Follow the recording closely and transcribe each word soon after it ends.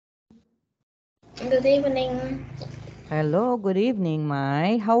Good evening. Hello, good evening,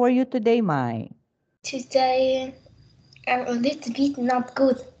 Mai. How are you today, Mai? Today I'm a little bit not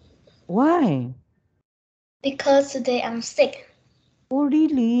good Why? because today I'm sick. Oh,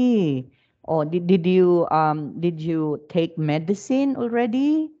 really? Oh, did you take medicine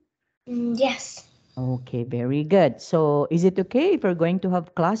already? Yes, Okay, very good. So, is it okay if we're going to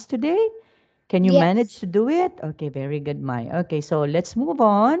have class today? Can you yes. manage to do it? Okay, very good, Mai. Okay, so let's move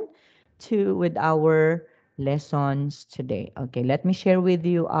on to with our lessons today. Okay, let me share with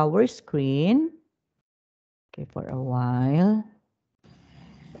you our screen. Okay, for a while.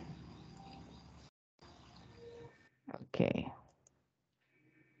 Okay.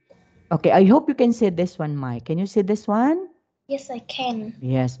 Okay, I hope you can see this one, Mike. Can you see this one? Yes, I can.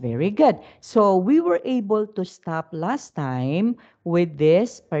 Yes, very good. So we were able to stop last time with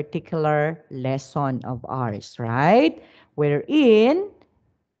this particular lesson of ours, right? Wherein,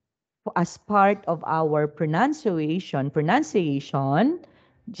 as part of our pronunciation,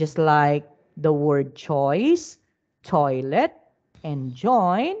 just like the word choice, toilet, and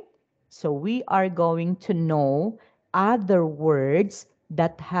join. So we are going to know other words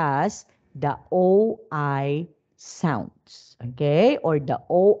that has the OI sounds, okay? Or the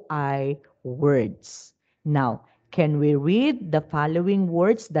OI words. Now, can we read the following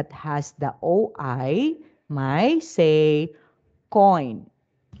words that has the OI? My say coin,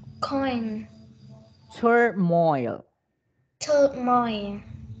 Coin, turmoil, turmoil,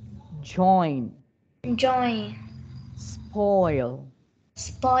 join, joy, spoil,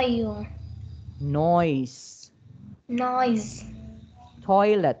 spoil, noise, noise,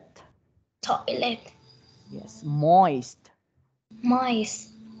 toilet, toilet, yes, moist, mice,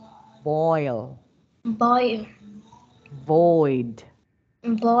 boil, boil, void,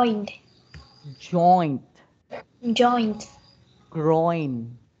 void, joint, joint,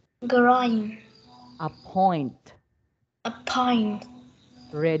 groin, grind, appoint, appoint,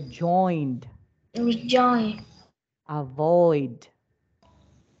 rejoined, rejoin, avoid,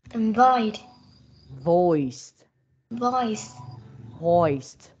 void, voiced, voice,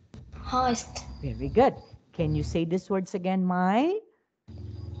 hoist. hoist, Very good. Can you say these words again, Mai?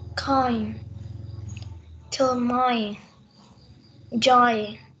 coin, turmoil,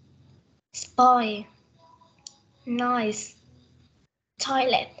 joy, spoil, noise,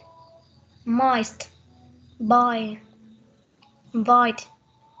 toilet, moist, boil, void,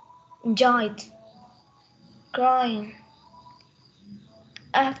 joint, grind,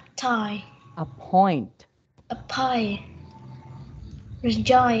 appetite, Appoint, apply,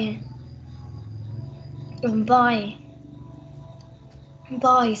 rejoice, boy,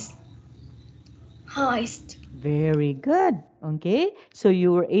 boys, heist. very good. Okay. So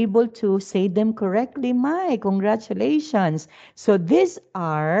you were able to say them correctly, Mai. Congratulations. So these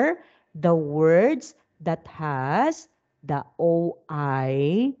are the words that has the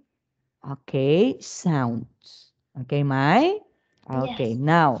OI, okay, sounds. Okay, Mai? Okay. Yes,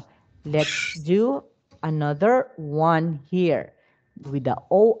 Now, let's do another one here with the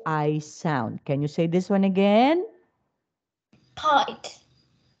OI sound. Can you say this one again? point,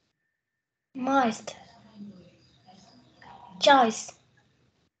 moist, choice,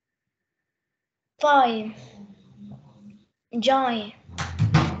 fine, joy,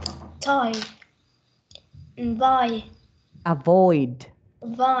 toy, boy, Avoid,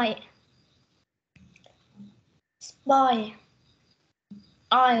 boy, boy,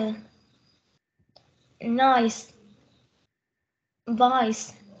 oil, noise,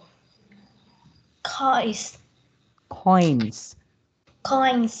 voice, coins, coins.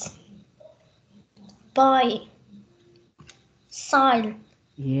 coins, boy, soil.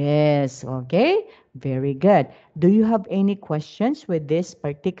 Yes, okay. Very good. Do you have any questions with this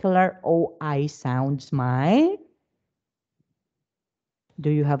particular OI sounds, Mike? Do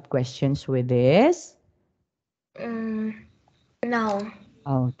you have questions with this? Mm, no.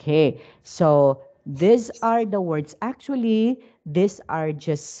 Okay. So these are the words. Actually, these are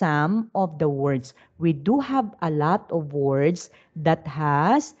just some of the words. We do have a lot of words that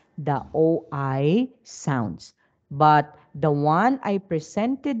has the OI sounds. But the one I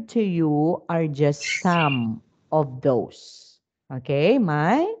presented to you are just some of those. Okay,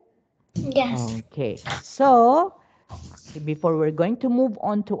 Mai? Yes. Okay. So, before we're going to move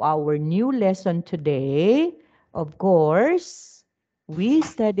on to our new lesson today, of course, we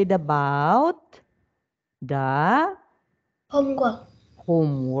studied about the Homework.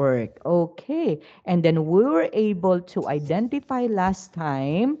 homework. Okay. And then we were able to identify last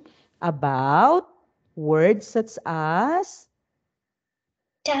time about words such as,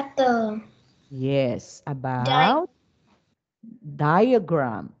 Chapter. yes, Di- about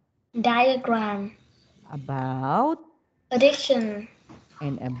diagram. diagram, about, addition,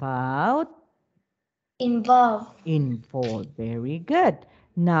 and about, involve. involved. Very good.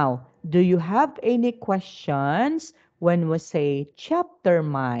 Now, do you have any questions when we say chapter,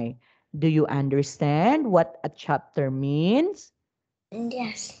 Mai? Do you understand what a chapter means?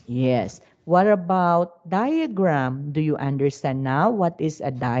 Yes, Yes. What about diagram? Do you understand now what is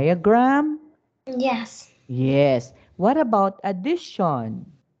a diagram? yes, Yes. What about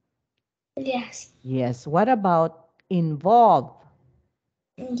addition? yes, Yes. What about involve?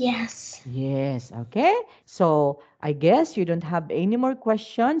 yes. Yes, okay. So I guess you don't have any more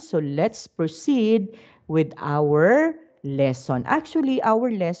questions. So let's proceed with our lesson. Actually,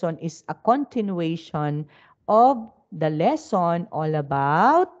 our lesson is a continuation of the lesson all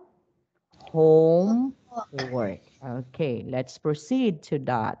about Walk. homework. Okay, let's proceed to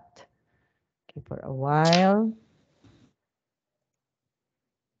that. Okay, for a while.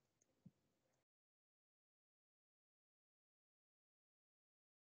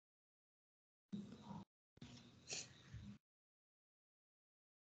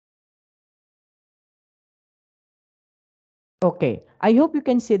 Okay, I hope you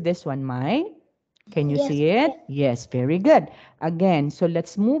can see this one, Mai. Can you Yes, see it? Yes, very good. Again, so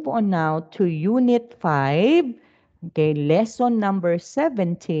let's move on now to Unit 5. Okay, lesson number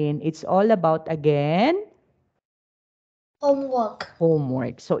 17. It's all about, again, homework.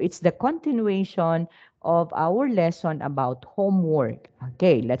 homework. So it's the continuation of our lesson about homework.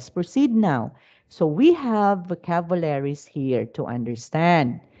 Okay, let's proceed now. So we have vocabularies here to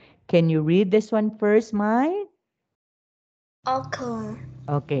understand. Can you read this one first, Mai? Occur,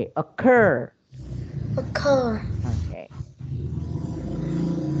 Okay, occur. occur. Okay.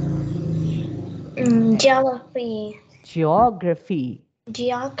 Geography, Geography.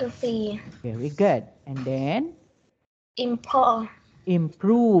 geography. Very good. And then Import,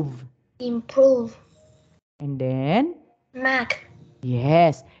 improve. improve. And then Mark,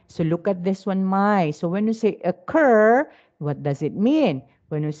 yes. So look at this one, Mai. So when you say occur, what does it mean?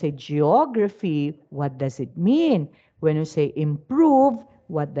 When you say geography, what does it mean? When you say improve,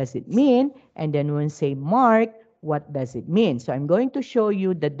 what does it mean? And then when you say mark, what does it mean? So I'm going to show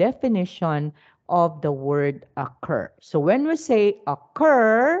you the definition of the word occur. So when we say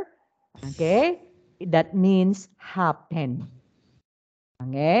occur, okay, that means happen.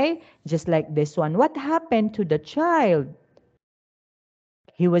 Okay? Just like this one. What happened to the child?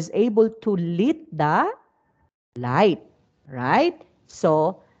 He was able to lit the light, right?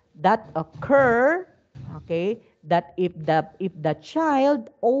 So that occur, okay, that if the child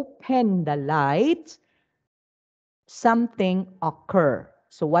opened the light, something occur.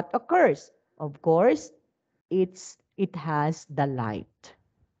 So what occurs? Of course, it has the light.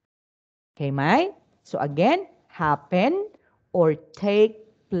 Okay, Mai? So again, happen or take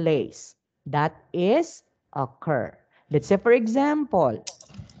place. That is occur. Let's say, for example,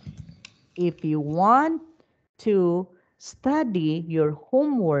 if you want to study your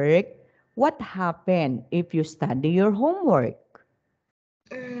homework, what happened if you study your homework?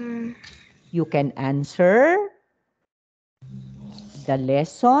 um, You can answer the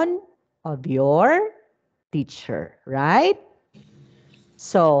lesson of your teacher, right?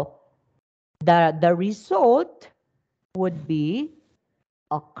 So the result would be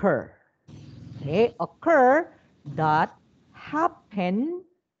occur. Okay, occur that happen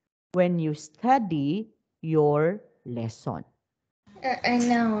when you study your lesson. I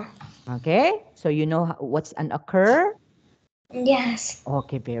know. Okay, so you know what's an occur? Yes,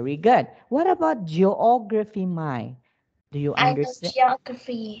 Okay, very good. What about geography, Mai? Do you I know understand?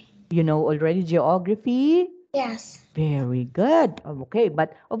 geography. You know already geography? Yes, Very good. Okay,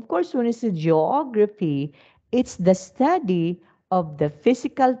 but of course, when you say geography, it's the study of the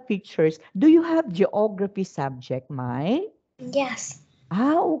physical features. Do you have geography subject, Mai? yes.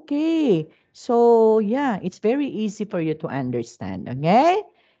 Ah, okay. So, yeah, it's very easy for you to understand. Okay?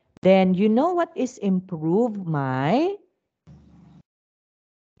 Then you know what is improve, Mai?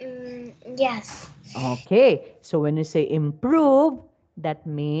 Yes. Okay, so when you say improve, that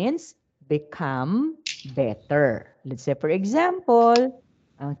means become better. Let's say, for example,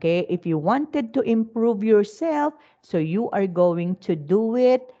 okay, if you wanted to improve yourself, so you are going to do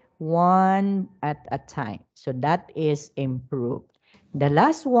it one at a time. So that is improve. The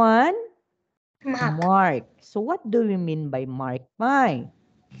last one, Mark. mark. So what do we mean by mark, Mai?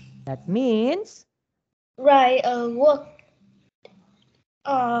 That means Write a word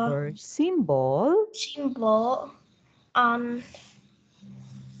or or symbol symbol on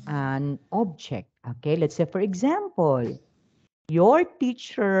an object. Okay, let's say, for example, your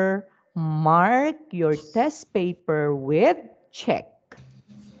teacher mark your test paper with check.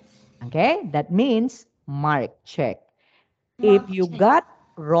 Okay, that means mark, check. If Mark you check. got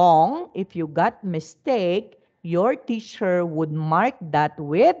wrong, if you got mistake, your teacher would mark that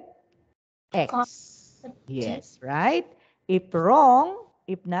with Con X. check. Yes, right? If wrong,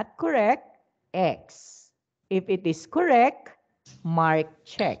 if not correct, X. If it is correct, mark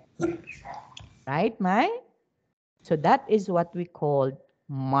check. Right, Mai? So that is what we call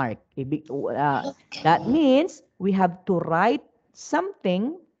mark. That means we have to write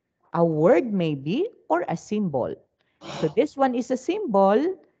something, a word maybe, or a symbol. So this one is a symbol.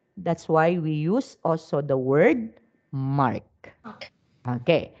 That's why we use also the word mark. Okay.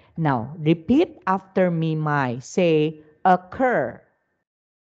 Okay. Now, repeat after me, Mai. Say, occur,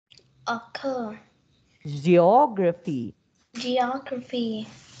 Occur. geography. Geography.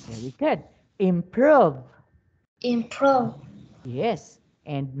 Very good. Improve. Improve. Yes.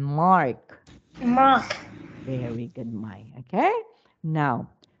 And mark. Mark. Very good, Mai. Okay. Now,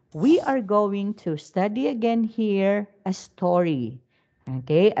 we are going to study again here a story.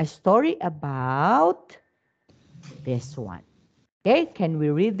 Okay. A story about this one. Okay. Can we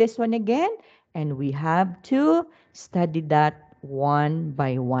read this one again? And we have to study that one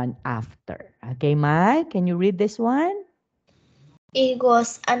by one after. Okay, Mai, can you read this one? It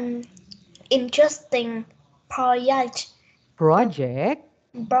was an interesting project. Project.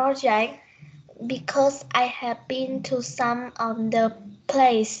 Project because I have been to some of the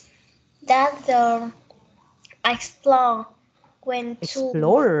place that the explore went to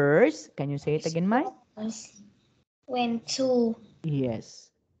Explorers. Can you say it again, Mai? explorers went to. Yes.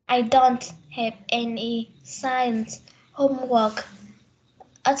 I don't have any science homework.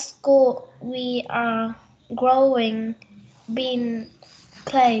 At school we are growing bean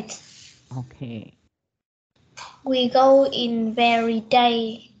plate. Okay. We go in every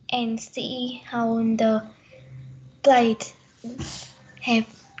day and see how the plate have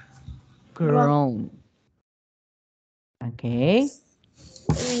grown. Grown. Okay.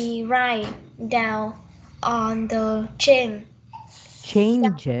 We write down on the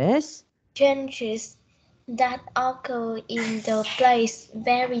Changes. changes that occur in the place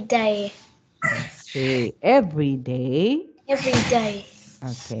every day. Okay. Every day. Every day.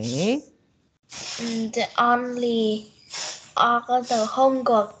 Okay. The only other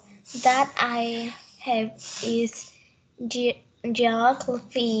homework that I have is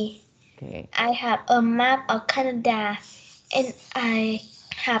geography. Okay. I have a map of Canada and I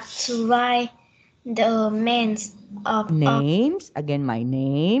have to write the names of all Names. Again, my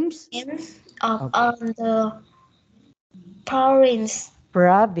names. names of Okay. all the province,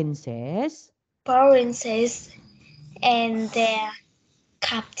 Provinces. provinces and their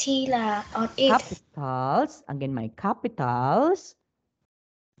capital on it. Capitals. Again, my capitals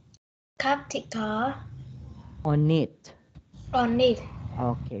Capital on it. on it.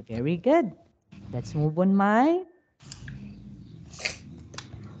 Okay, very good. Let's move on, my.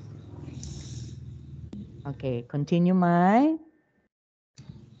 Okay, continue, my.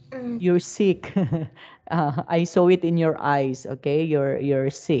 Mm, You're sick. I saw it in your eyes. Okay, you're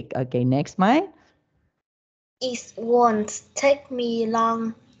sick. Okay, next, my. it won't take me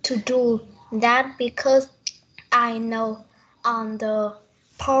long to do that because I know on the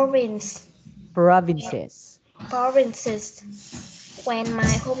province Provinces. provinces when my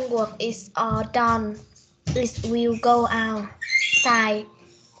homework is all done, it will go outside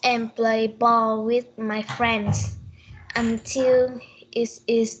and play ball with my friends until it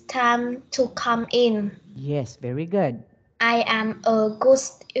is time to come in. Yes, very good. I am a good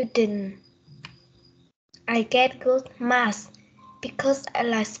student. I get good marks because I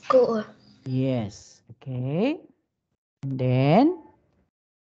like school. Yes. Okay. And then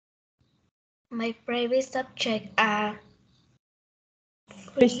My favorite subjects are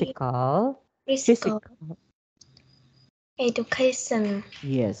free physical. physical Physical. education,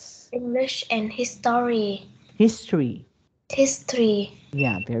 Yes. English and history. History. History.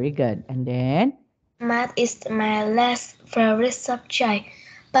 Yeah, very good. And then Math is my last favorite subject,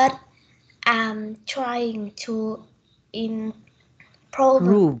 but I'm trying to improve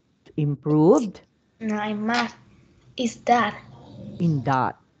proved, improved my math. Is that in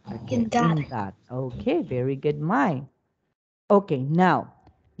that. Okay, in that in that. Okay, very good, Mai. Okay, now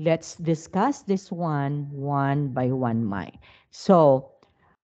let's discuss this one by one, Mai. So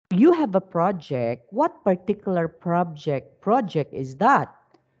you have a project. What particular project is that?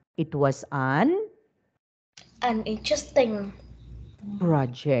 It was an an interesting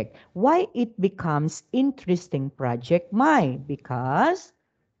project. Why it becomes interesting project, Mai? Because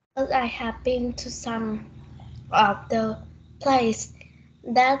because I have been to some of the place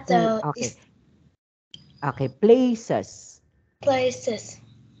that the okay, is okay, places. places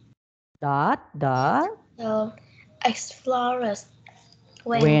That the the explorers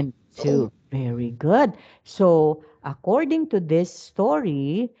went went to. Very good. So, according to this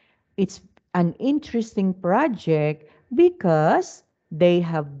story, it's an interesting project because they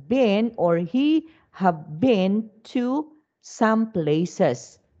have been or he have been to some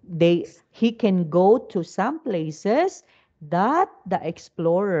places. He can go to some places that the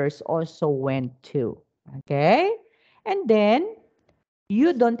explorers also went to. Okay? And then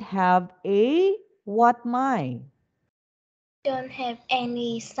you don't have a what my. don't have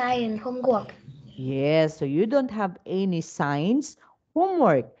any science homework. Yes, so you don't have any science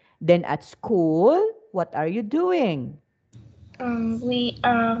homework. Then at school, what are you doing? We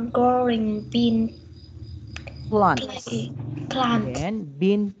are growing bean Plants. play, plant. Again,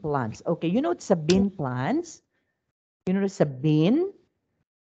 bean plants. Okay, you know it's a bean plants? You know it's a bean?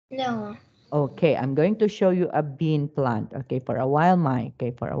 No, Okay, I'm going to show you a bean plant. Okay, for a while, Mike.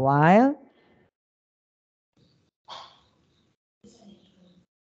 Okay, for a while.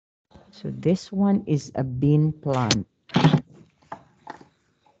 So this one is a bean plant.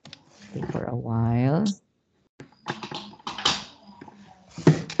 Okay, for a while.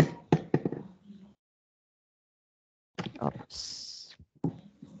 Oops.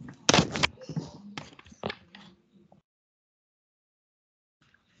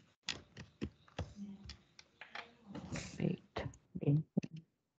 Wait. Bean-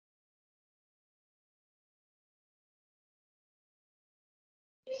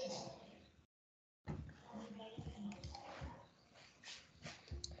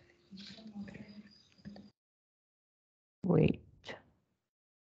 Wait.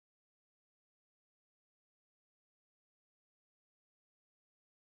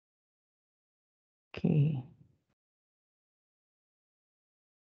 Okay.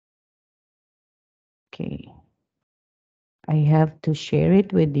 Okay. I have to share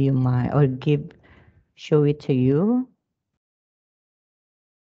it with you, my or show it to you.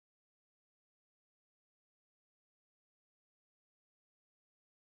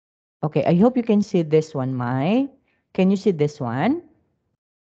 Okay, I hope you can see this one, Mai. Can you see this one?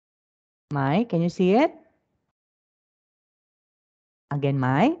 Mai, can you see it? Again,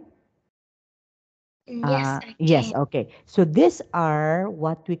 Mai? yes, I Yes, can. okay. So these are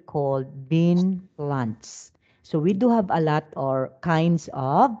what we call bean plants. So we do have a lot or kinds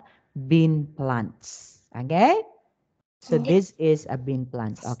of bean plants. Okay? So Yes, this is a bean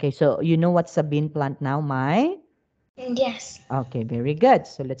plant. Okay, so you know what's a bean plant now, Mai? yes. Okay, very good.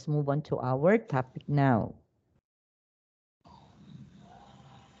 So let's move on to our topic now.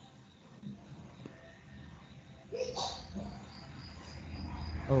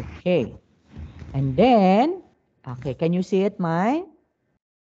 Okay. And then, okay, can you see it, Mai?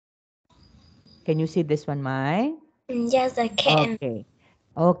 Can you see this one, Mai? Yes, I can. Okay.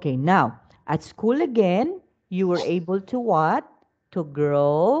 Okay, now, at school again, you were able to what? To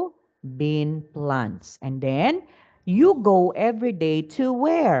grow bean plants. And then, you go every day to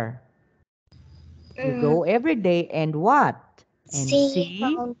where? You Mm, go every day and what? And see see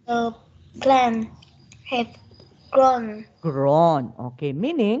how the plant have grown. grown. Okay,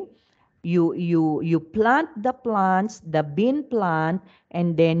 meaning you plant the plants, the bean plant,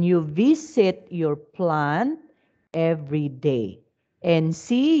 and then you visit your plant every day and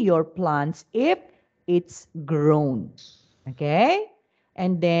see your plants if it's grown. Okay?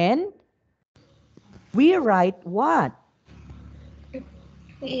 And then we write what?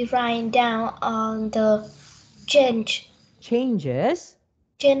 We write down on the change Changes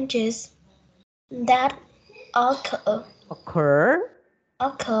changes that occur occur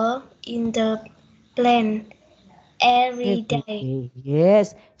occur in the plant every every day. day.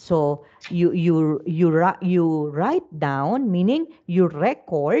 Yes. So you write down, meaning you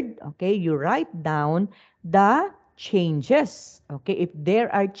record, okay? You write down the changes. Okay? If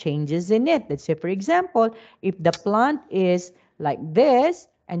there are changes in it. Let's say for example, if the plant is like this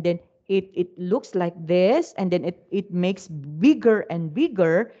and then it looks like this and then it makes bigger and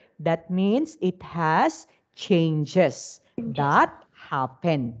bigger, that means it has changes Yes. that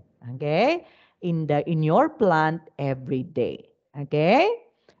happen. Okay? In your plant every day. Okay?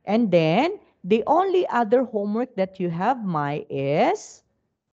 And then the only other homework that you have, Mai, is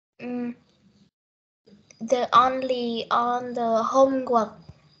Mm, the only on the homework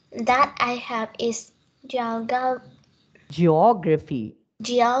that I have is geography.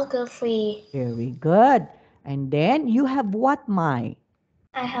 geography. Very good. And then you have what, Mai?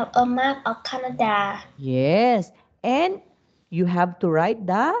 I have a map of Canada Yes. And you have to write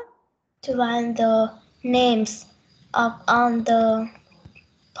the to find the names of all the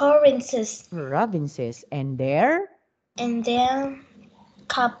provinces provinces and their and their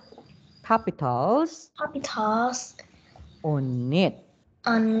cup. capitals capitals, on it.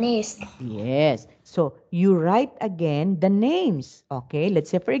 honest. Yes. So you write again the names. Okay. Let's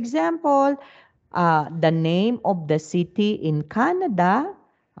say, for example, the name of the city in Canada.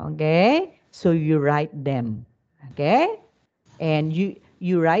 Okay. So you write them. Okay. And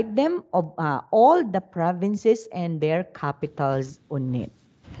you write them of all the provinces and their capitals on it.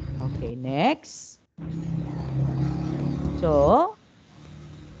 Okay. Next. So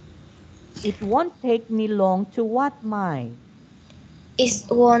it won't take me long to what my. It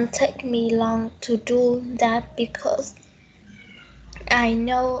won't take me long to do that because I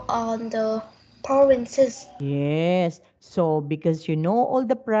know all the provinces. Yes. So because you know all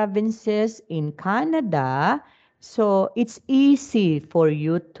the provinces in Canada, so it's easy for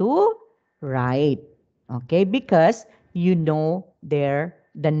you to write. Okay? Because you know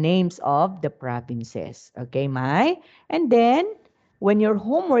the names of the provinces. Okay, Mai? And then when your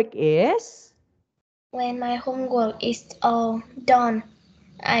homework is When my homework is all done,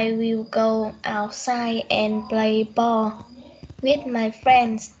 I will go outside and play ball with my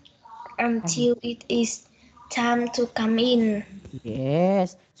friends until it is time to come in.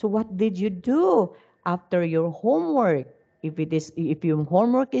 yes. So what did you do after your homework? If your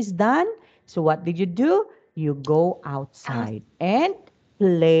homework is done, so what did you do? You go Out outside and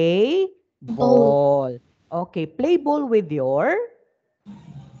play ball, ball. Okay, play ball with your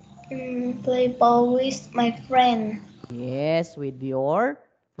play ball with my friend. yes, with your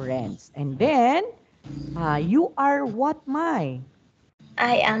friends. And then you are what my?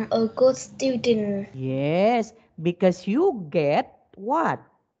 I am a good student Yes, because you get what?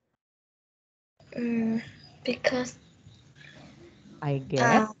 mm, because I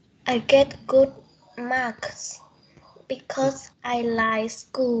uh, get I get good marks because I like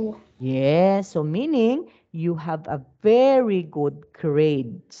school. yes, so meaning you have a very good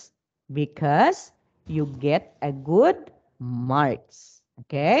grades because you get a good marks.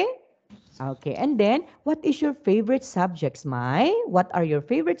 Okay? Okay, and then what is your favorite subjects, Mai? What are your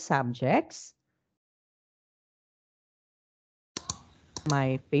favorite subjects?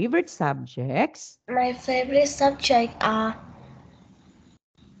 My favorite subjects, My favorite subjects are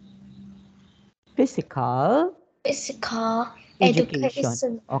physical physical education.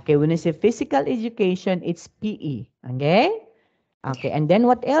 education, Okay, when you say physical education, it's PE. Okay? Okay, and then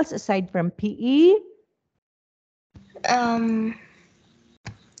what else aside from PE? um,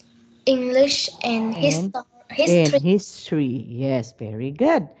 English and And in history, history. Yes, very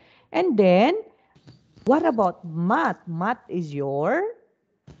good. And then, what about math? Math is your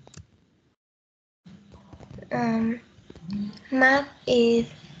um, math is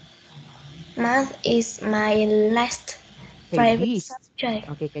math is my last okay, favorite least. subject.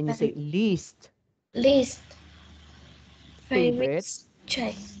 Okay, can you My say least least favorite favorite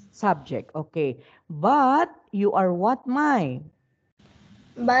subject. subject? Okay, but you are what, my?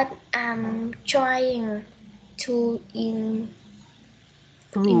 But I'm trying to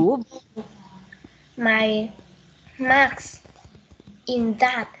Prove. improve my marks in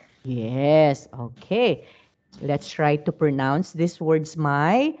that. Yes, okay. Let's try to pronounce these words,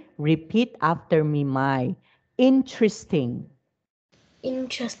 my. Repeat after me, my. Interesting.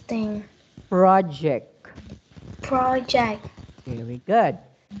 Interesting Project. project. Very good.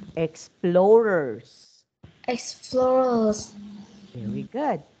 Explorers. Explorers, Very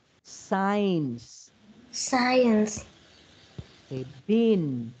good. Science. science, Okay.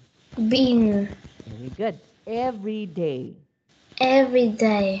 Bin. being Very good. Every day. every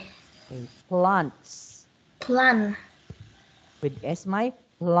day. Okay. Plants. Plant, With S, my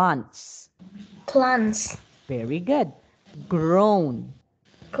plants. plants, Very good. Grown.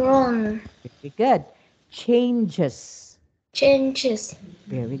 grown, Very good. Changes. changes,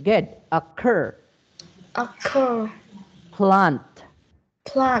 Very good. Occur. occur. Plant.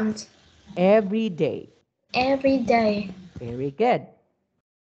 Plant, Every day. every day. Very good.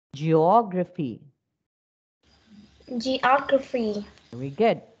 Geography. Geography, Very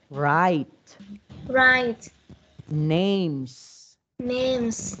good. Right. right. Names.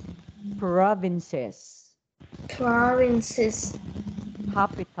 Names, Provinces. provinces,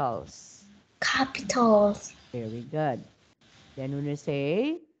 Capitals. capitals. Very good. Then when we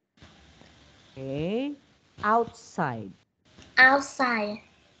say, okay, outside, Outside,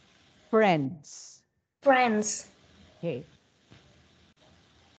 friends. friends. Okay,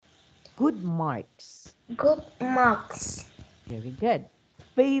 good marks. Good marks. Very good.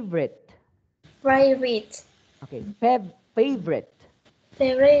 Favorite. Favorite, Okay, favorite.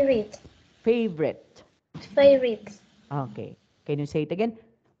 favorite, Favorite. favorite, Okay, can you say it again?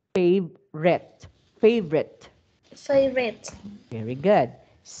 Favorite. Favorite. favorite. Very good.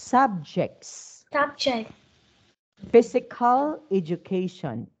 Subjects. subject, Physical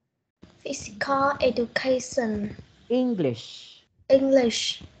education. physical education, English.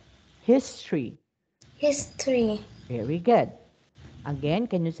 English, History. history, Very good. Again,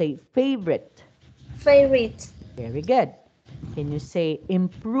 can you say favorite? favorite, Very good. Can you say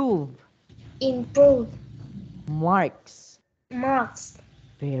improve? improve, Marks. marks,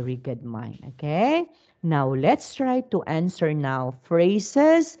 Very good, mine. Okay. Now let's try to answer now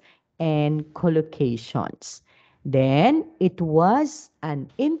phrases and collocations. Then it was an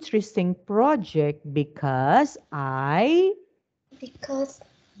interesting project because because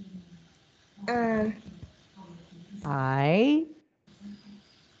um, I,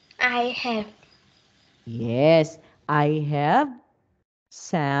 I have, yes, I have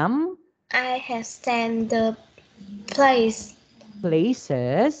some I have seen the place,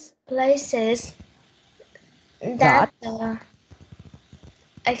 places places that that, the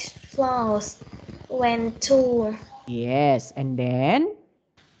explorers went to. yes, and then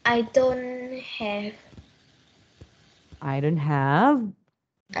I don't have, I don't have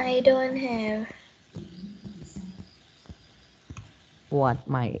I don't have, what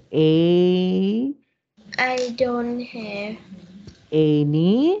my a I don't have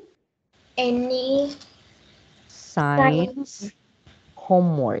any any science, science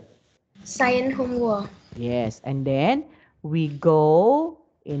homework. science homework. Yes, and then we go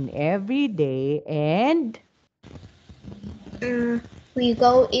in every day and We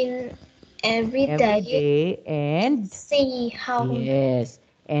go in every every day and and see how yes,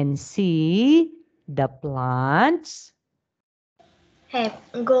 and see the plants have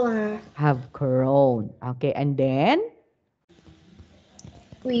grown. have grown. Okay, and then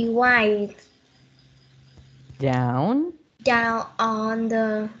We write down down on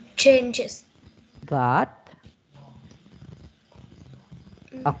the changes got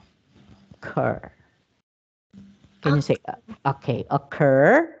occur. Can you up say okay,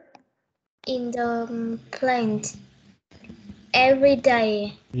 occur? in the plant every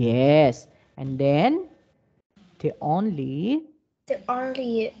day. Yes, and then the only The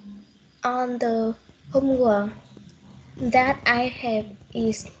only on the homework that I have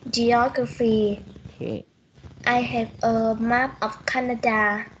is geography. okay, I have a map of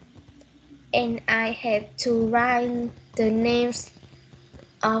Canada and I have to write the names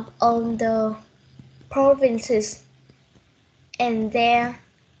of all the provinces and their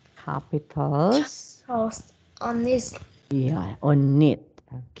capitals. capitals on this Yeah, on it.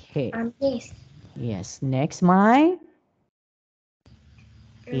 Okay. on this. Yes. Next, my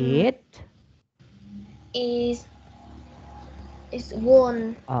Mm, it. is is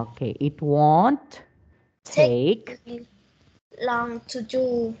won't Okay, it won't take take. me long to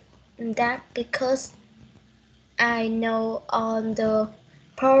do that because I know all the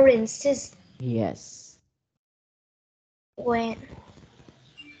provinces Yes. when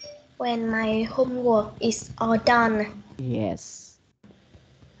when my homework is all done. Yes.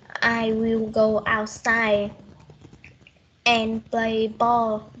 I will go outside and play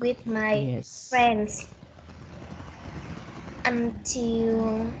ball with my Yes. friends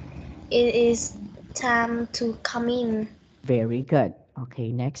until it is time to come in. Very good.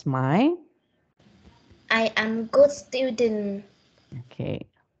 Okay, next, my. I am good student. Okay,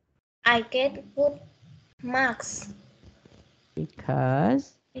 I get good marks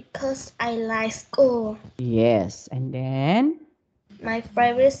because. because I like school. Yes, and then My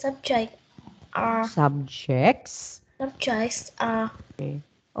favorite are subjects. subjects are Okay.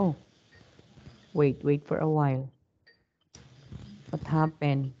 Oh, wait for a while. What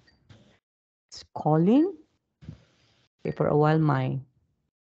happened? It's calling. Okay, for a while, my.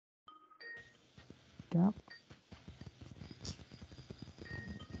 Duck.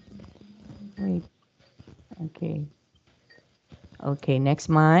 Wait. Okay. Okay, next,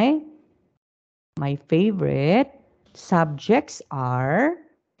 my favorite subjects are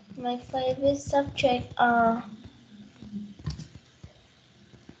my favorite subject are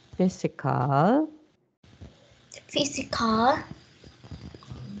physical physical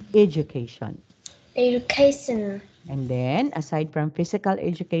education. education, And then, aside from physical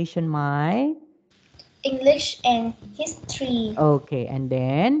education, my English and history. okay, and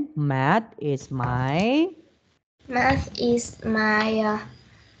then math is my Math is my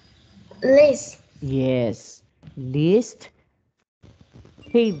list. yes, least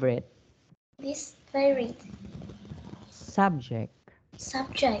favorite This favorite subject.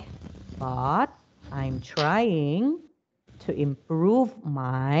 subject But I'm trying to improve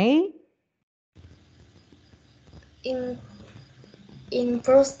my in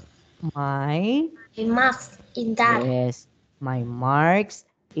improves my my marks in that. yes, my marks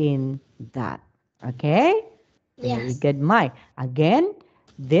in that. Okay? Very Yes. good, Mai. Again,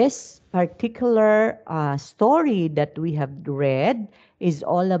 this particular story that we have read is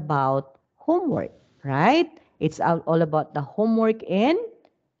all about homework, right? It's all about the homework in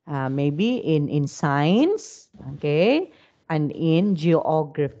maybe in science, okay, and in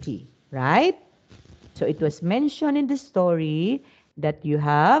geography, right? So it was mentioned in the story that you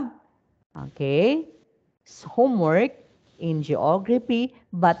have, okay, homework in geography,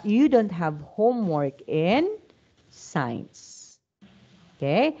 but you don't have homework in science.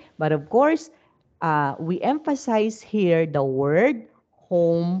 Okay, but of course, we emphasize here the word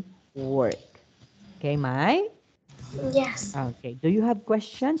homework. Okay, Mai? Yes. Okay, do you have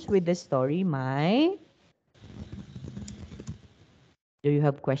questions with the story, Mai? Do you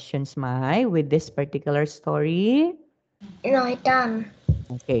have questions, Mai, with this particular story? No, I done.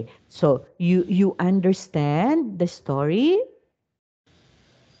 Okay, so you understand the story?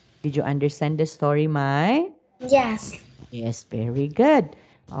 Did you understand the story, Mai? Yes. Yes, very good.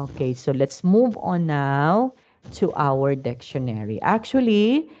 Okay, so let's move on now to our dictionary.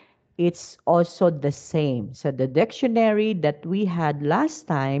 Actually, it's also the same. So the dictionary that we had last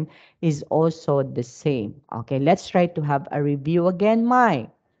time is also the same. Okay, let's try to have a review again, Mai.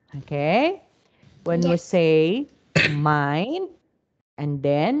 Okay, when we Yes. say mind, and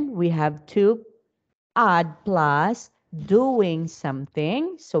then we have to add plus doing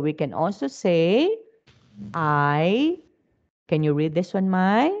something. So we can also say I. Can you read this one,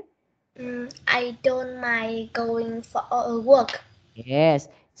 Mai? I don't mind going for work. Yes.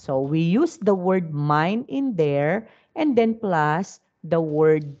 So we use the word mind in there and then plus the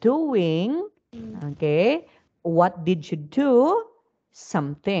word doing. Mm, Okay. What did you do?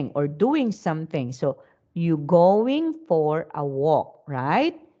 Something or doing something. So you going for a walk,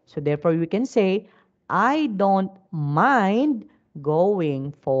 right? So therefore we can say, I don't mind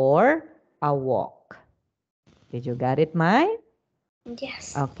going for a walk. Did you get it, Mai?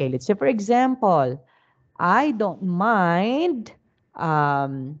 yes. Okay, let's say for example, I don't mind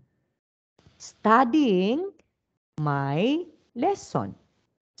um, studying my lesson.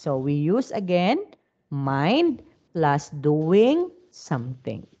 So we use again mind plus doing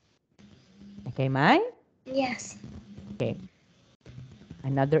something. Okay, Mai? Yes. Okay.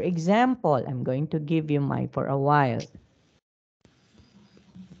 Another example. I'm going to give you my for a while.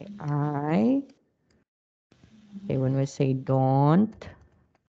 Okay, okay, when we say don't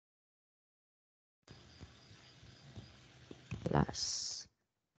plus.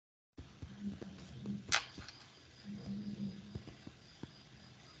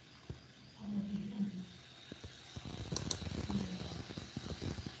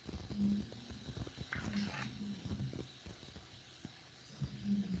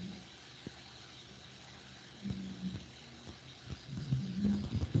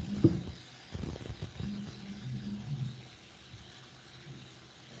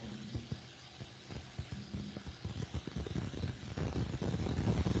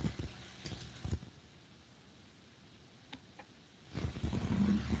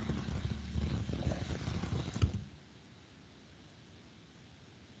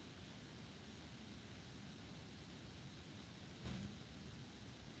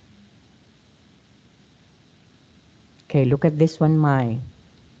 Okay, look at this one, Mai.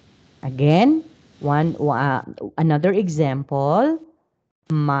 Again, another example.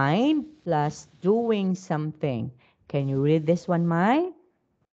 Mind plus doing something. Can you read this one, Mai?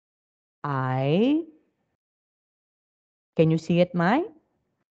 I. Can you see it, Mai?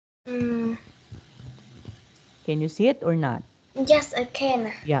 Mm, Can you see it or not? yes, I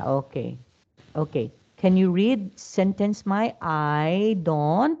can. Yeah, okay. Okay. Can you read sentence, Mai? I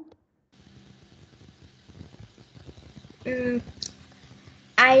don't. Mm,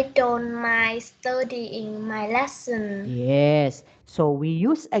 I don't mind studying my lesson. Yes. So we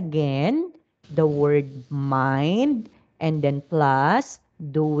use again the word mind and then plus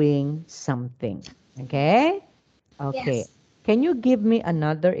doing something. Okay? Okay. Yes. Can you give me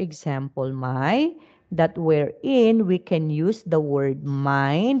another example, Mai, that wherein we can use the word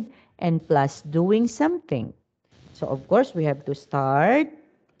mind and plus doing something? So, of course, we have to start.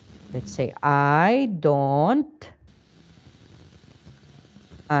 Let's say, I don't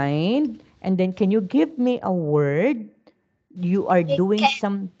mind. And then, can you give me a word? You are I doing can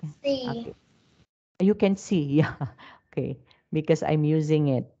something. see. Okay. You can see. Yeah. Okay. Because I'm using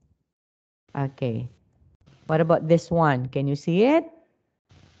it. Okay. What about this one? Can you see it?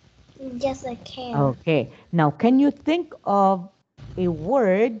 Yes, I can. Okay. Now, can you think of a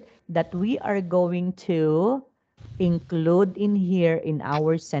word that we are going to include in here in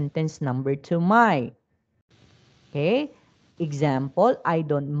our sentence number two, my? Okay. Example, I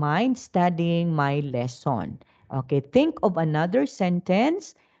don't mind studying my lesson. Okay, think of another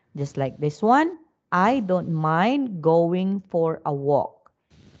sentence just like this one. I don't mind going for a walk.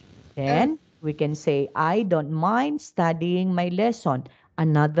 Uh, Then we can say, I don't mind studying my lesson.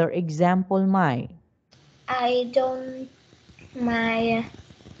 Another example, my. I don't mind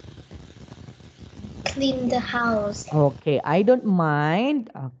clean the house. Okay, I don't mind.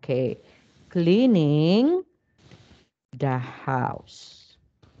 Okay, cleaning the house.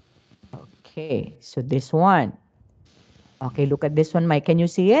 Okay, so this one. Okay, look at this one, Mike. Can you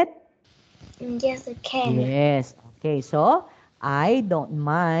see it? Yes, I can. Yes. Okay, so I don't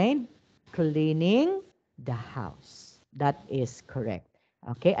mind cleaning the house. That is correct.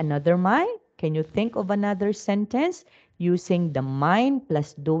 Okay, another mind. Can you think of another sentence using the mind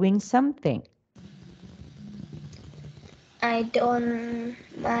plus doing something? I don't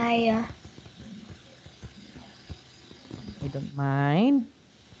mind. I don't mind.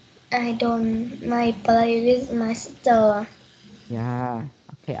 I don't mind play with my sister. Yeah.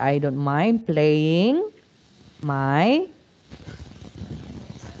 Okay, I don't mind playing my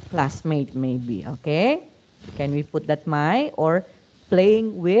classmate maybe. Okay? Can we put that my or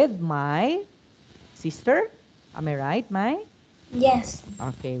playing with my sister? Am I right, my? Yes,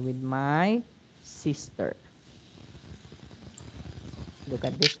 Okay, with my sister. Look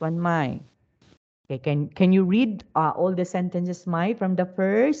at this one, my. Okay, can you read all the sentences, my, from the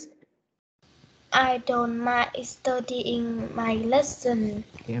first? I don't mind studying my lesson.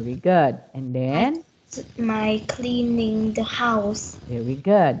 Very good. And I then, don't mind cleaning the house. very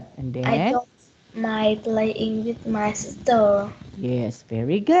good. And I then, don't mind playing with my sister. yes,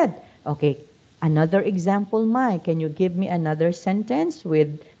 very good. Okay, another example, my. Can you give me another sentence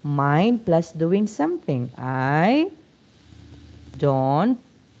with mind plus doing something? I don't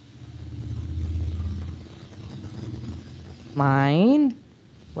mind.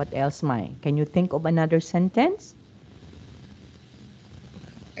 What else, my? Can you think of another sentence?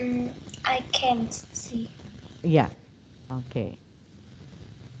 Mm, I can't see. Yeah. Okay.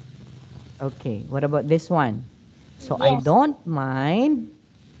 Okay. What about this one? So I Yes, don't mind.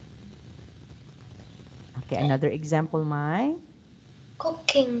 Okay. Another example, my.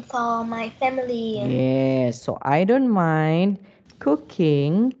 cooking for my family. Yes. So I don't mind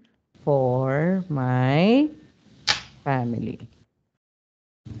cooking for my family.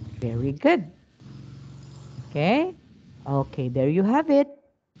 Very good. Okay. Okay. There you have it.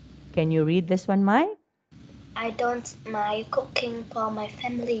 Can you read this one, Mai? I don't mind cooking for my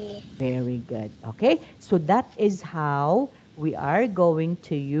family. Very good. Okay. So that is how we are going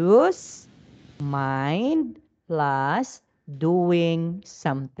to use mind plus doing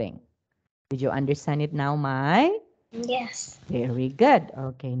something. Did you understand it now, Mai? Yes, Very good.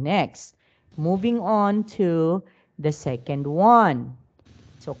 Okay, next. Moving on to the second one.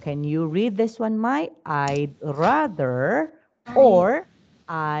 So can you read this one, Mai? I'd rather I or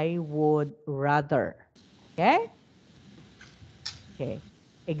I would rather. Okay? Okay.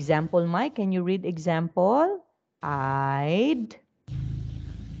 Example, Mai, can you read example? I'd.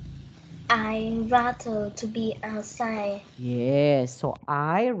 I rather to be outside. Yes, so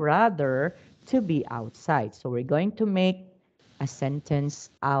I rather to be outside. So we're going to make a sentence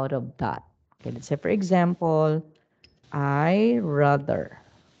out of that. Okay, let's say for example, I rather.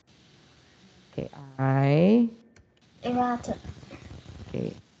 Okay, Rather,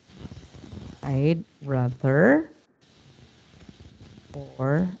 okay, I'd rather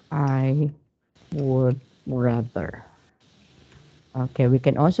or I would rather. Okay, we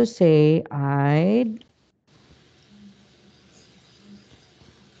can also say I'd.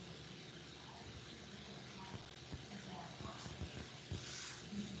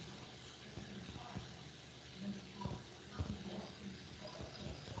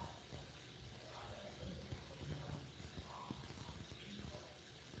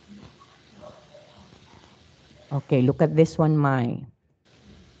 Okay, look at this one, Mai.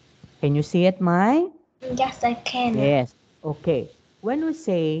 Can you see it, Mai? yes, I can. Yes. Okay. When we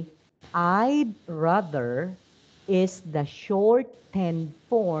say I'd rather is the shortened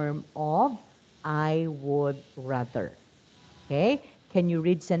form of I would rather. Okay. Can you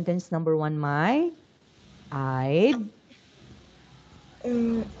read sentence number one, Mai? I'd.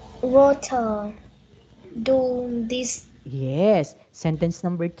 Mm, rather do this. Yes. Sentence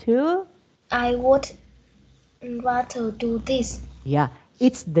number two. I would rather do this. Yeah.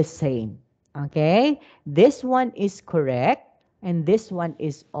 It's the same. Okay. This one is correct. And this one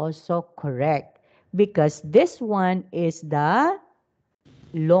is also correct. Because this one is the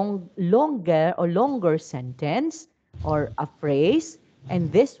longer sentence or a phrase,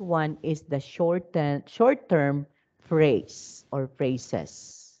 and this one is the short term phrase or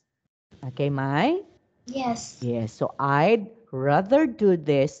phrases. Okay, Mai? Yes. Yes, so I'd rather do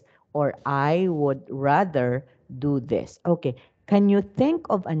this or I would rather do this. Okay, can you think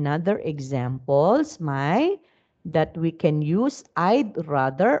of another examples, Mai, that we can use I'd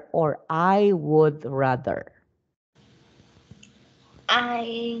rather or I would rather?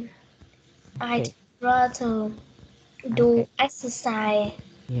 I I'd Okay, rather do okay. exercise.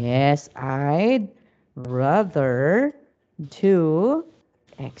 Yes, I'd rather do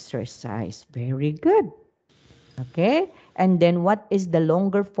exercise. Very good. Okay, and then what is the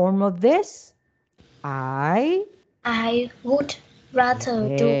longer form of this? I I would rather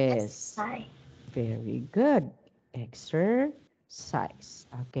do Yes, exercise. very good. Exercise.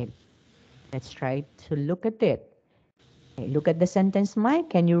 Okay, let's try to look at it. Okay, look at the sentence, Mike.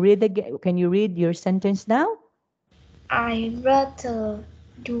 Can you read your sentence now? I rather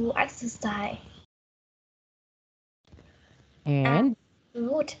do exercise. I And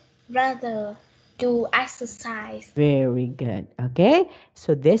would rather do exercise. very good. Okay,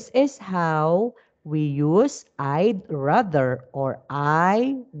 so this is how we use I'd rather or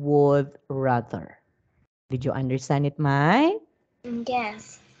I would rather. Did you understand it, Mike?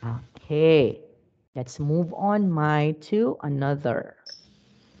 Yes. Okay, let's move on, Mai, to another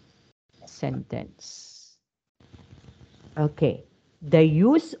sentence. Okay, the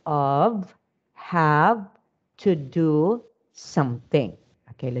use of have to do something.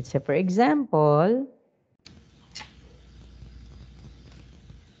 Okay, let's say, for example,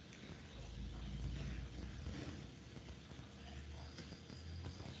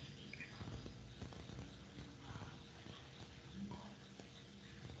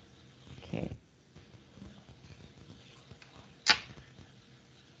 okay,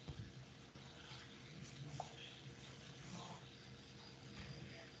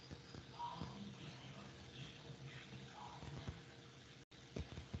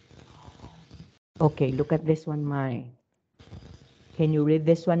 okay, look at this one, Mai. Can you read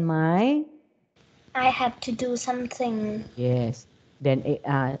this one, Mai? I have to do something. Yes. Then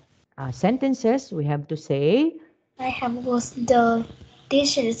sentences we have to say I have washed the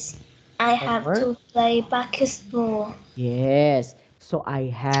dishes. I have or to play basketball. yes. So I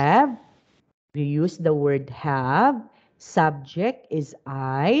have. We use the word have. Subject is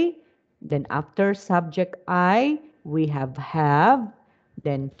I. Then after subject I, we have,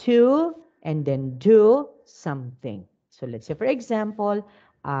 then to, and then do something. So let's say, for example,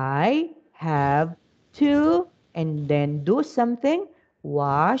 I have to, and then do something,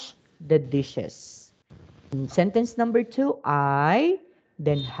 wash the dishes. In sentence number two, I,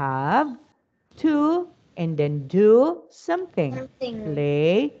 then have to, and then do something, Something.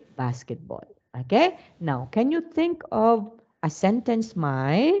 play basketball. Okay, now can you think of a sentence,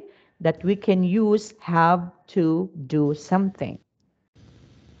 Mai, that we can use have to do something?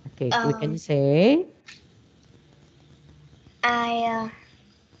 Okay, we can Um, say I uh,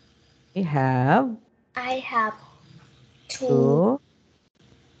 we have I have to to.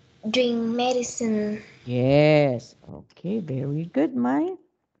 drink medicine. Yes, okay, very good, Mai.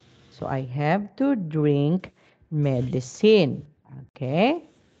 So I have to drink medicine. Okay,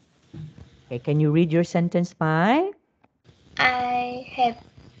 okay, can you read your sentence, Mai? I have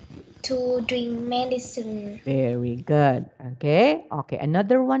to drink medicine. Very good. Okay. Okay.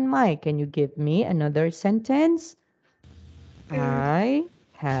 Another one, Mike. Can you give me another sentence? Mm, I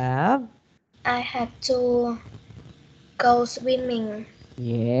have. I have to go swimming.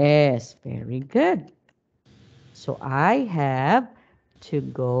 Yes. Very good. So I have to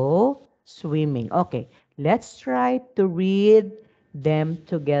go swimming. Okay. Let's try to read them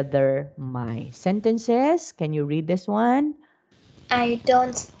together. My sentences. Can you read this one? I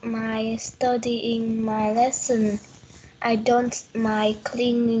don't mind studying my lesson. I don't mind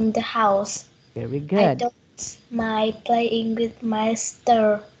cleaning the house. Very I good. don't mind playing with my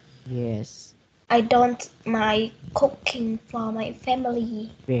sister. Yes. I don't mind cooking for my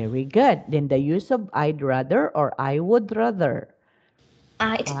family. Very good. Then the use of I'd rather or I would rather.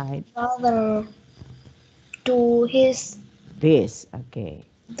 I'd I rather do his this. Okay.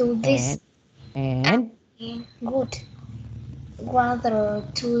 do this. And and I would rather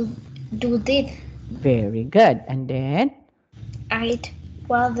to do this. very good. And then I'd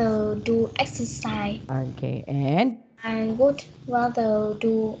rather do exercise. okay. And I would rather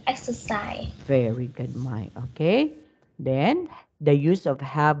do exercise. very good, Mike. Okay. Then the use of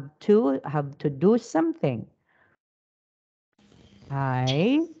have to do something.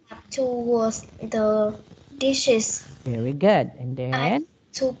 I Have to wash the dishes. very good. And I have then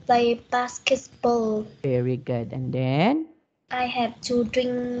to play basketball. very good. And then I have to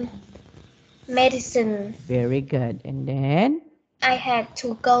drink medicine. Very good. And then, I had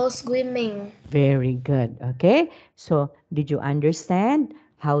to go swimming. very good. Okay. So, did you understand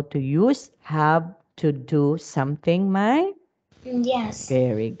how to use have to do something, Mai? Yes.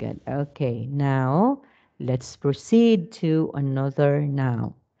 Very good. Okay. Now, let's proceed to another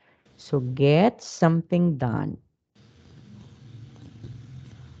now. So, get something done.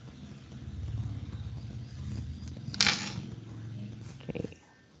 Okay.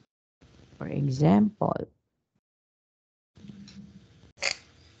 For example,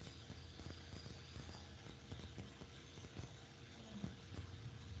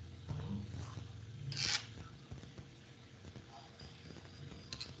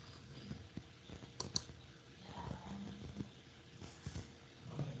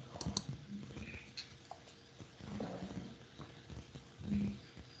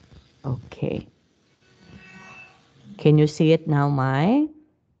 okay. Can you see it now, Mai?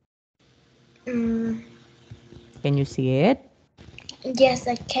 Mm, Can you see it? yes,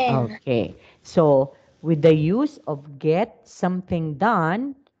 I can. Okay. So, with the use of get something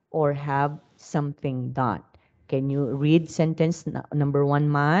done or have something done. Can you read sentence number one,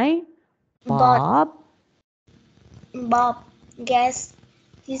 Mai? But Bob. Bob gets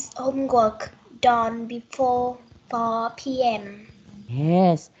his homework done before 4 p.m.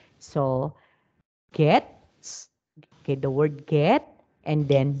 Yes. So, gets, okay, the word get, and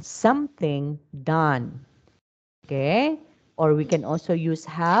then something done. Okay? Or we can also use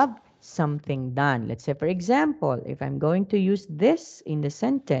have something done. Let's say, for example, if I'm going to use this in the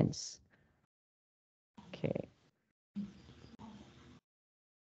sentence. Okay.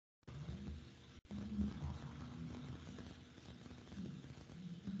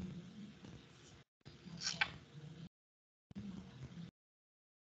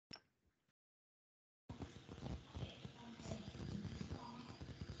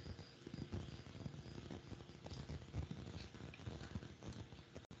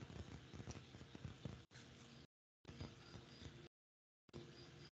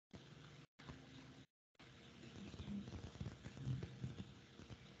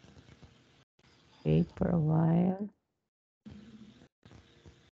 Wait for a while.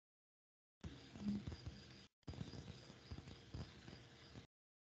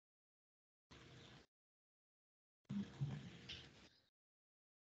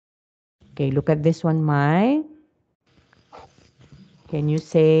 Okay, look at this one, Mai. Can you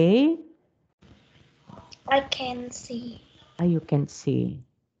say? I can see. Ah, you can see.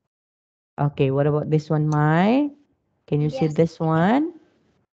 Okay, what about this one, Mai? Can you see Yes, this one?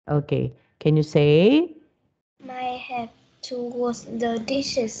 Okay, can you say? I have to wash the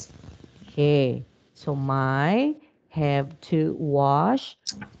dishes. Okay, so my have to wash.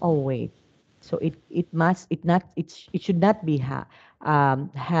 Oh wait, so it should not be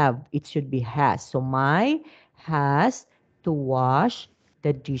have, it should be has. So my has to wash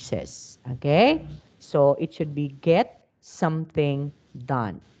the dishes. Okay, so it should be get something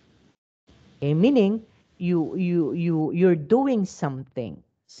done. Okay, meaning you're doing something.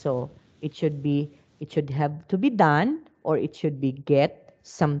 So it should have to be done or it should be get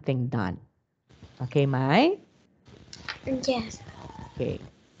something done. Okay, Mai? Yes, Okay.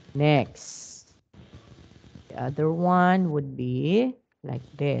 Next. The other one would be like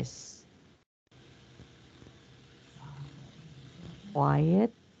this.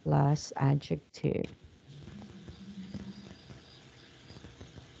 Quiet plus adjective.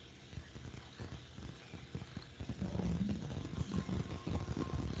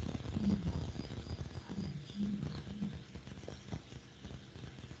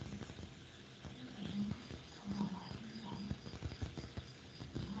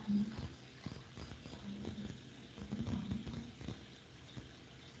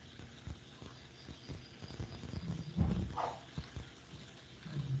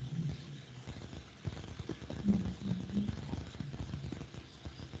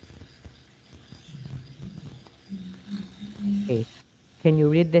 Okay. Can you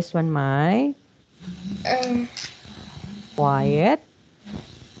read this one, Mai? um, Quiet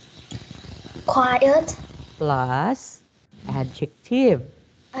quiet, plus adjective.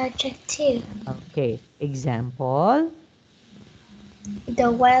 adjective. Okay. Example, The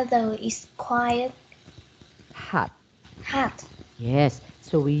weather is quiet, hot. hot. Yes.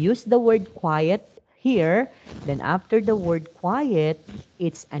 So we use the word quiet here. Then after the word quiet,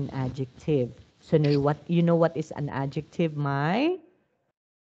 it's an adjective. So you know what is an adjective, Mai?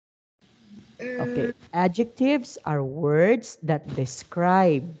 Mm, Okay. Adjectives are words that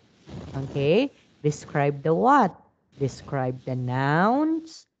describe. Okay. Describe the what? Describe the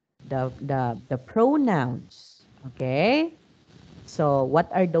nouns, the pronouns. Okay. So what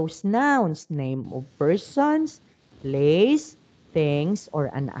are those nouns? Name of persons, place, things,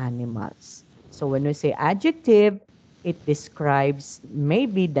 or an animals. So when we say adjective, it describes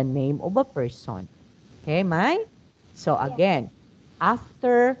maybe the name of a person. Okay, Mai? So Yeah. again,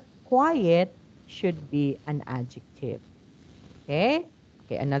 after quiet should be an adjective. Okay?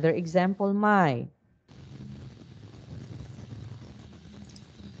 Okay, another example, Mai.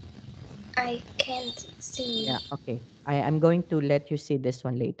 I can't see. Yeah, okay. I'm going to let you see this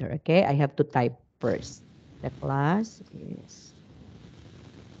one later, okay? I have to type first. The class is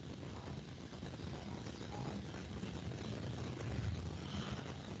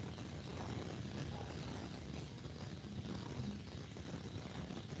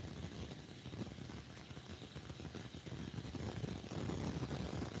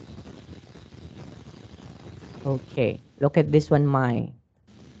okay. Look at this one, Mai.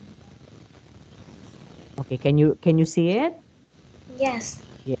 Okay, can you see it? Yes.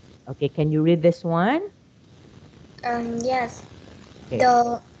 Yeah. Okay, can you read this one? Yes. Okay.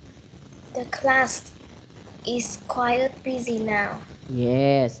 The class is quite busy now.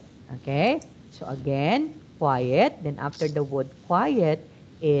 Yes. Okay. So again, quiet. Then after the word quiet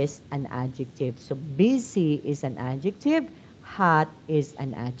is an adjective. So busy is an adjective. Hot is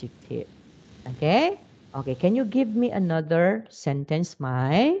an adjective. Okay? Okay, can you give me another sentence,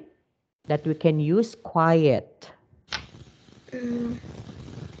 Mai, that we can use quiet? Mm,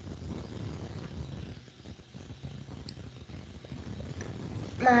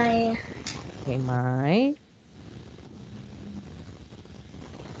 my Okay, Mai.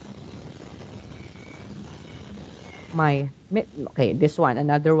 Okay, this one,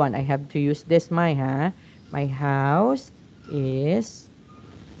 another one. I have to use this, Mai, huh? My house is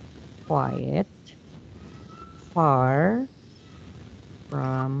quiet, far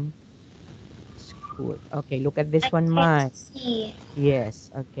from school. Okay, look at I this one, can't Mai. see. Yes,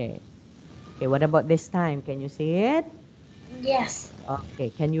 okay. Okay, what about this time? Can you see it? Yes. Okay,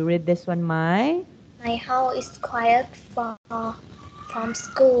 can you read this one, Mai? My house is quite far from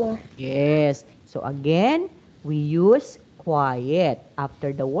school. Yes. So again, we use quiet.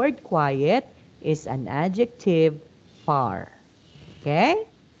 After the word quiet is an adjective far. Okay?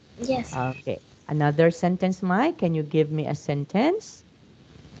 Yes. Okay. Another sentence, Mike. Can you give me a sentence?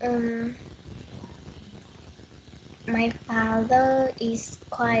 Um, my father is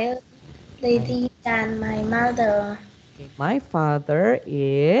My, quite my, lazy than my mother. okay. My father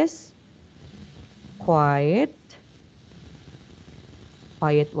is quiet.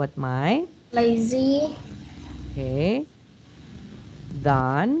 Quiet what, Mike? Lazy, Okay.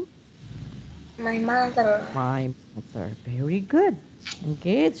 Than my mother. my mother. Very good.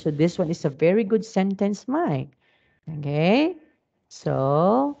 Okay. So this one is a very good sentence, Mike. Okay.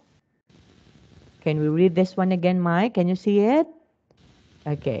 So can we read this one again, Mike? Can you see it?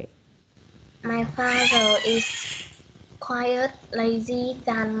 Okay, My father is quite lazy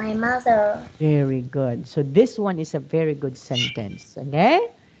than my mother. very good. So this one is a very good sentence. Okay?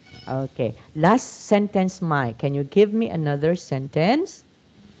 Okay. Last sentence, Mike. Can you give me another sentence?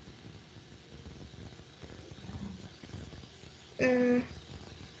 Mm,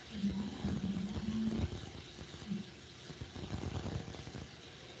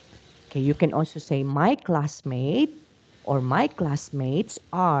 Okay, you can also say my classmate or my classmates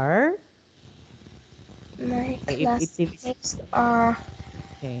are. my Okay, if classmates are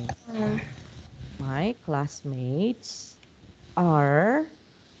okay, um, my classmates are um,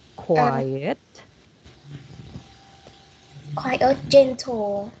 quiet. quite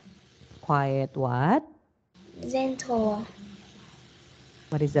gentle. Quiet what? Gentle.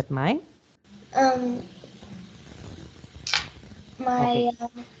 What is that, Mike? Um, Okay. my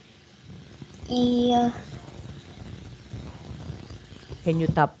ear. Can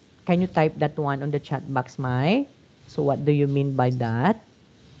you type that one on the chat box, Mai? So what do you mean by that?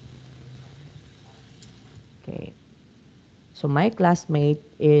 Okay. So my classmates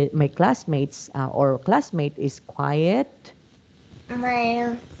or classmate is quiet.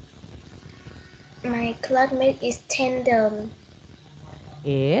 My my classmate is tender.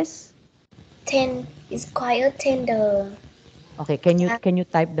 Is Is quite tender. okay. Can you Yeah. can you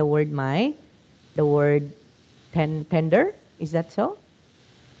type the word my the word tender? Is that so?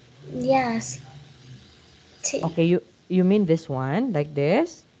 Yes. T- Okay. You mean this one like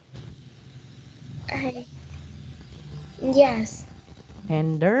this? I, yes.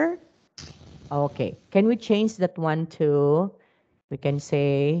 Tender. Okay. Can we change that one to? We can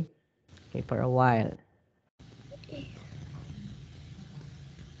say okay for a while.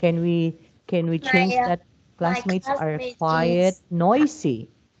 Can we My change that my classmates are classmate quiet, is noisy?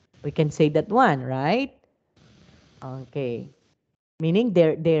 We can say that one, right? Okay. meaning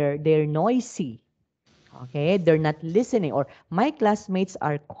they're noisy. Okay, they're not listening. Or my classmates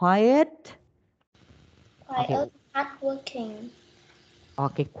are quiet. Okay, quiet, hardworking.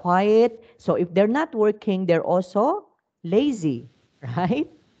 okay, quiet. So if they're not working, they're also lazy, right?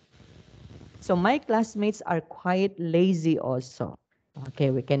 So my classmates are quite lazy also. Okay,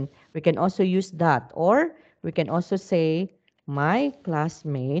 we can also use that, or we can also say my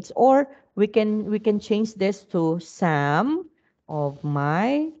classmates, or we can change this to some of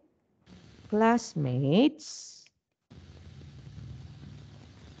my classmates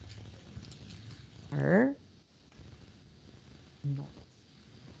are no.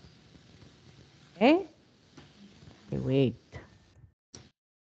 Okay? Okay, wait.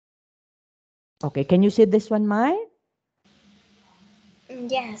 Okay, can you see this one, Mai?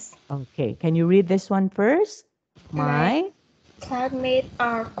 Yes, Okay, can you read this one first? my My. classmates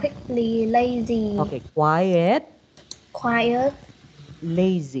are quickly lazy, Okay, quiet, quiet,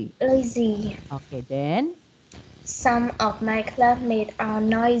 lazy. lazy. Okay, then. Some of my classmates are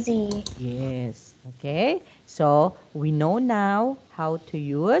noisy. Yes. Okay. So we know now how to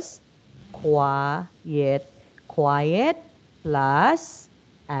use quiet. Quiet plus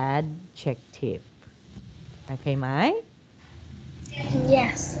adjective. Okay, Mai?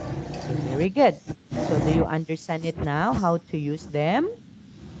 Yes, Okay, very good. So do you understand it now, how to use them?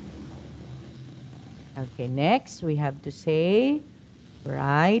 Okay, next we have to say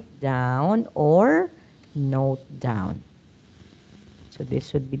write down or note down. So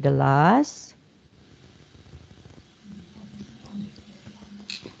this would be the last.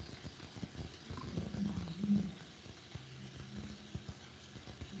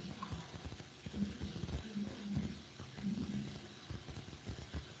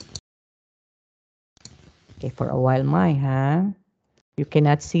 Okay, for a while, Mai, huh? You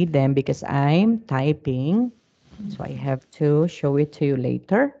cannot see them because I'm typing. So I have to show it to you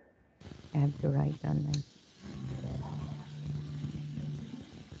later. I have to write down my.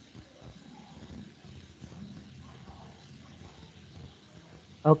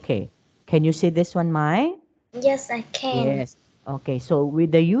 Okay. Can you see this one, Mai? yes, I can. Yes. Okay. So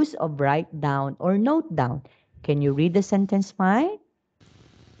with the use of write down or note down, can you read the sentence, Mai?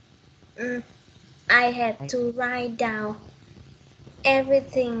 Mm, I have Right. to write down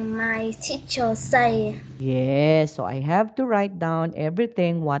everything my teacher say. Yes. So I have to write down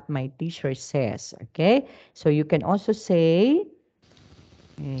everything what my teacher says. Okay. So you can also say,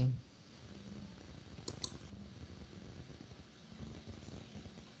 okay.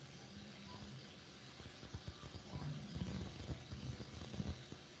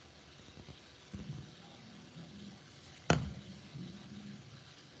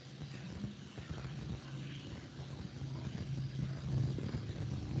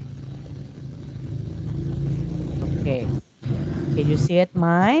 Okay. Can you see it,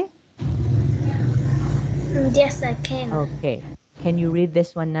 Mai? Yes, I can. Okay. Can you read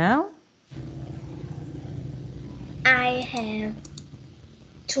this one now? I have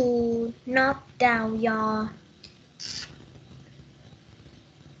to note down your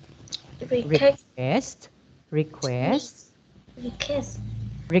request, Request, requests, request,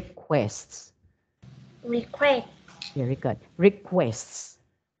 requests. request, Very good. Requests.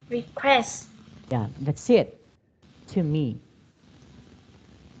 request, Yeah, that's it. To me.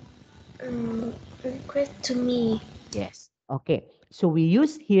 request to me. Yes. Okay. So we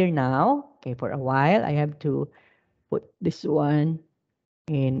use here now. Okay, for a while, I have to put this one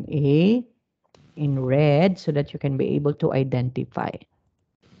in in red so that you can be able to identify.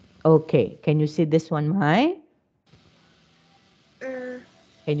 Okay. Can you see this one, Mai? Mm,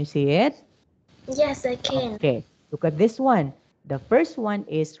 Can you see it? yes, I can. Okay, look at this one. The first one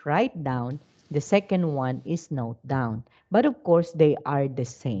is write down. The second one is note down. But of course, they are the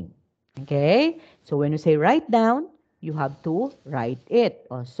same. Okay? So when you say write down, you have to write it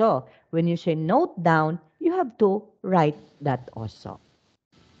also. When you say note down, you have to write that also.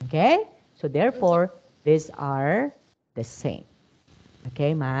 Okay? So therefore, these are the same.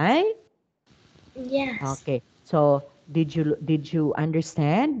 Okay, Mai? Yes, Okay. So did you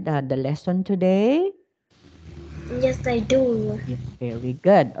understand the lesson today? yes, I do. Yeah, very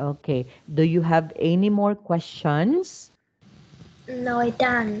good. Okay. Do you have any more questions? No, I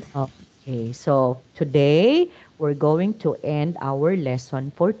don't. Okay. So today we're going to end our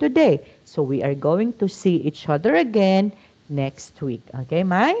lesson for today. So we are going to see each other again next week. Okay,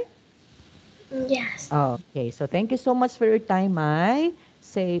 Mai? Yes. Okay. So thank you so much for your time, Mai.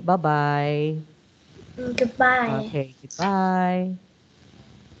 Say bye-bye. Goodbye. Okay. Goodbye.